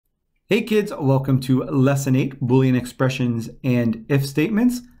Hey kids, welcome to Lesson 8, Boolean Expressions and If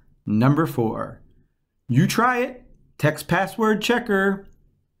Statements, number 4. You try it, text password checker.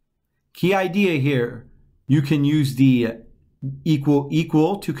 Key idea here, you can use the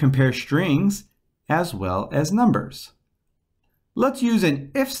equal to compare strings as well as numbers. Let's use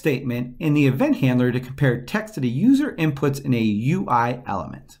an if statement in the event handler to compare text that a user inputs in a UI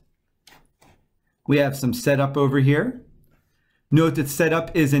element. We have some setup over here. Note that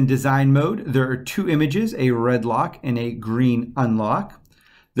setup is in design mode. There are two images, a red lock and a green unlock.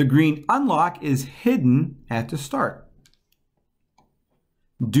 The green unlock is hidden at the start.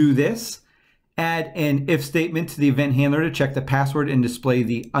 Do this. Add an if statement to the event handler to check the password and display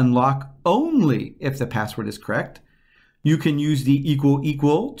the unlock only if the password is correct. You can use the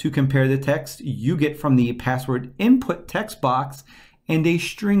equal to compare the text you get from the password input text box and a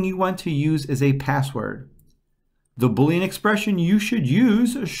string you want to use as a password. The Boolean expression you should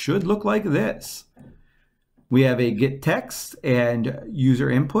use should look like this. We have a get text and user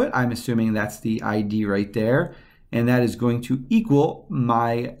input. I'm assuming that's the ID right there. And that is going to equal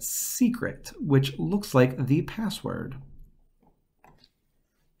my secret, which looks like the password.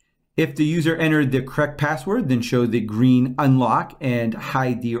 If the user entered the correct password, then show the green unlock and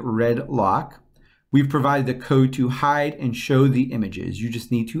hide the red lock. We've provided the code to hide and show the images. You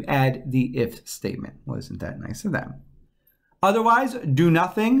just need to add the if statement. Wasn't that nice of them? Otherwise, do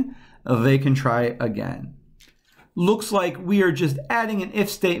nothing. They can try again. Looks like we are just adding an if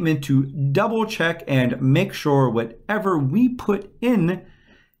statement to double check and make sure whatever we put in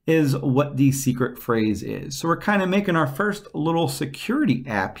is what the secret phrase is. So we're kind of making our first little security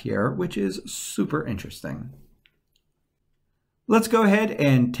app here, which is super interesting. Let's go ahead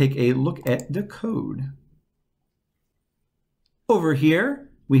and take a look at the code. Over here,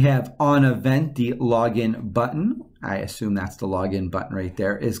 we have on event, the login button. I assume that's the login button right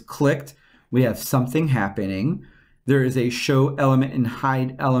there, is clicked. We have something happening. There is a show element and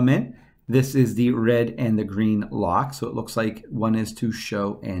hide element. This is the red and the green lock. So it looks like one is to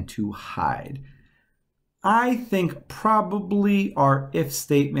show and to hide. I think probably our if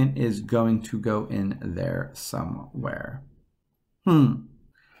statement is going to go in there somewhere.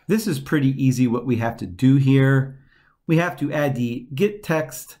 This is pretty easy what we have to do here. We have to add the get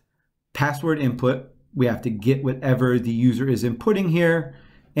text password input. We have to get whatever the user is inputting here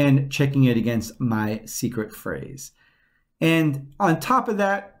and checking it against my secret phrase. And on top of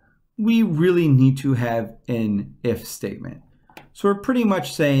that, we really need to have an if statement. So we're pretty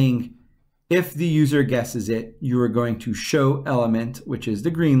much saying if the user guesses it, you are going to show element, which is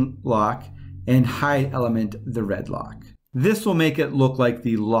the green lock, and hide element, the red lock. This will make it look like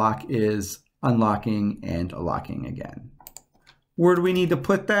the lock is unlocking and locking again. Where do we need to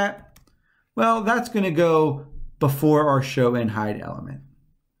put that? Well, that's going to go before our show and hide element.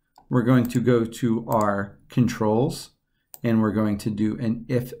 We're going to go to our controls and we're going to do an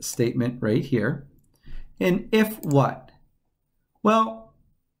if statement right here. And if what? Well,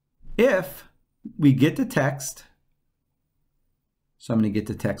 if we get the text, so I'm going to get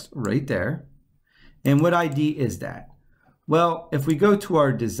the text right there. And what ID is that? Well, if we go to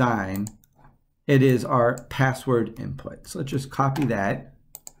our design, it is our password input. So let's just copy that,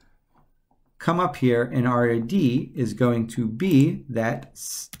 come up here, and our ID is going to be that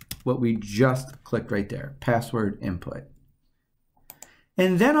what we just clicked right there, password input.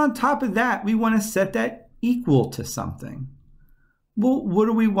 And then on top of that, we want to set that equal to something. Well, what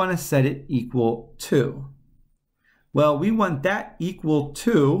do we want to set it equal to? Well, we want that equal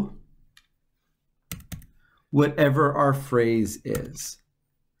to whatever our phrase is.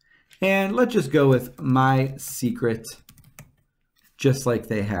 And let's just go with my secret, just like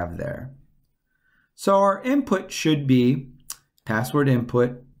they have there. So our input should be password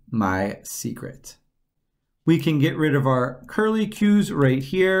input, my secret. We can get rid of our curly cues right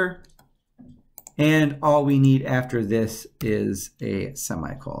here. And all we need after this is a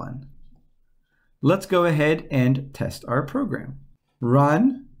semicolon. Let's go ahead and test our program.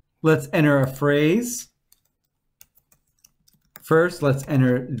 Run. Let's enter a phrase. First, let's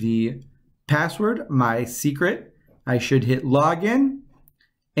enter the password, my secret. I should hit login,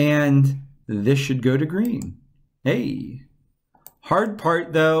 and this should go to green. Hey, hard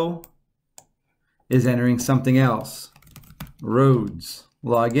part though is entering something else. Roads,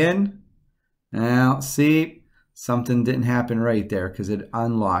 login. Now, see, something didn't happen right there because it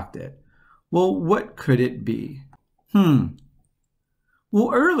unlocked it. Well, what could it be?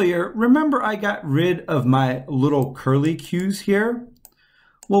 Well, earlier, remember I got rid of my little curly cues here?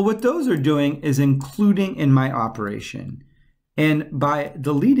 Well, what those are doing is including in my operation. And by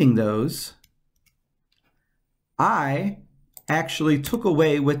deleting those, I actually took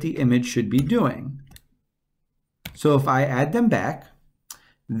away what the image should be doing. So if I add them back,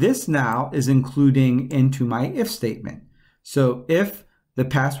 this now is including into my if statement. So if the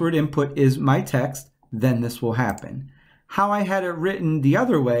password input is my text, then this will happen. How I had it written the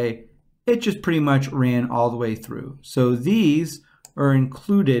other way, it just pretty much ran all the way through. So these are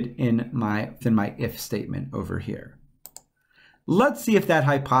included in my if statement over here. Let's see if that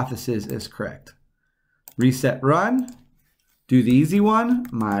hypothesis is correct. Reset run, do the easy one,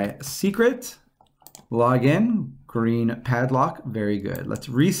 my secret, log in, green padlock, very good. Let's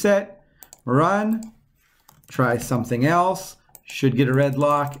reset, run, try something else, should get a red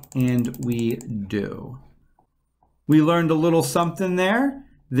lock, and we do. We learned a little something there,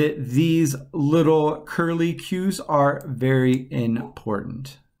 that these little curly cues are very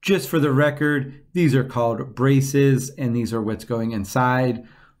important. Just for the record, these are called braces, and these are what's going inside.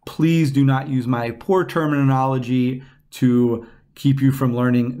 Please do not use my poor terminology to keep you from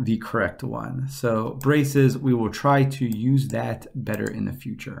learning the correct one. So braces, we will try to use that better in the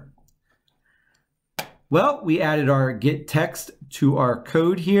future. Well, we added our get text to our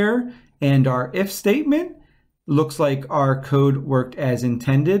code here, and our if statement. Looks like our code worked as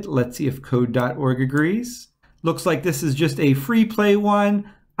intended. Let's see if code.org agrees. Looks like this is just a free play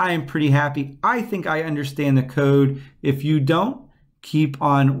one. I am pretty happy. I think I understand the code. If you don't, keep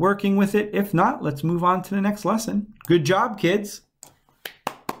on working with it. If not, let's move on to the next lesson. Good job, kids.